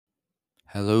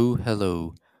Hello,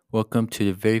 hello. Welcome to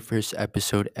the very first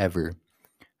episode ever.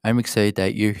 I'm excited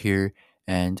that you're here,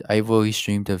 and I've always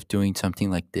dreamed of doing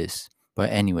something like this. But,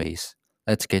 anyways,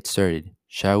 let's get started,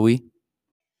 shall we?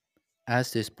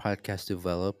 As this podcast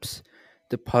develops,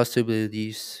 the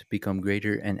possibilities become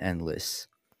greater and endless.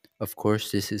 Of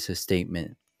course, this is a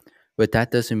statement, but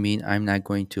that doesn't mean I'm not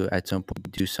going to at some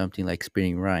point do something like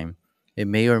spinning rhyme. It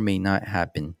may or may not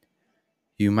happen.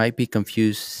 You might be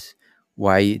confused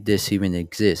why this even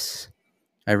exists.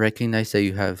 I recognize that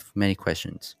you have many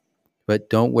questions,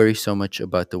 but don't worry so much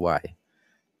about the why.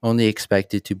 Only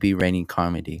expect it to be raining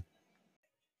comedy.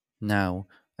 Now,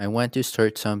 I want to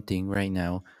start something right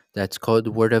now that's called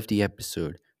Word of the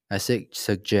Episode. As it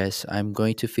suggests, I'm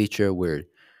going to feature a word,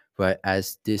 but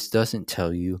as this doesn't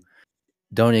tell you,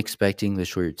 don't expect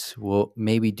English words. Well,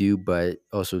 maybe do, but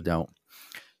also don't.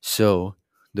 So,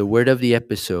 the word of the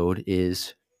episode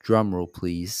is, drumroll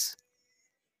please,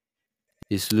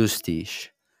 is lustig.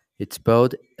 It's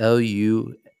spelled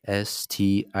Lustig.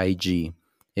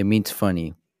 It means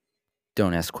funny.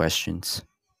 Don't ask questions.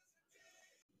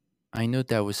 I know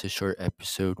that was a short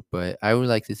episode, but I would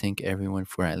like to thank everyone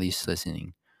for at least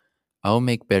listening. I'll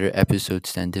make better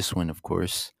episodes than this one, of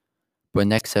course. But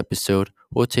next episode,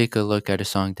 we'll take a look at a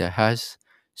song that has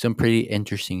some pretty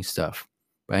interesting stuff.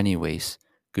 But, anyways,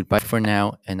 goodbye for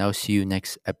now, and I'll see you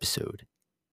next episode.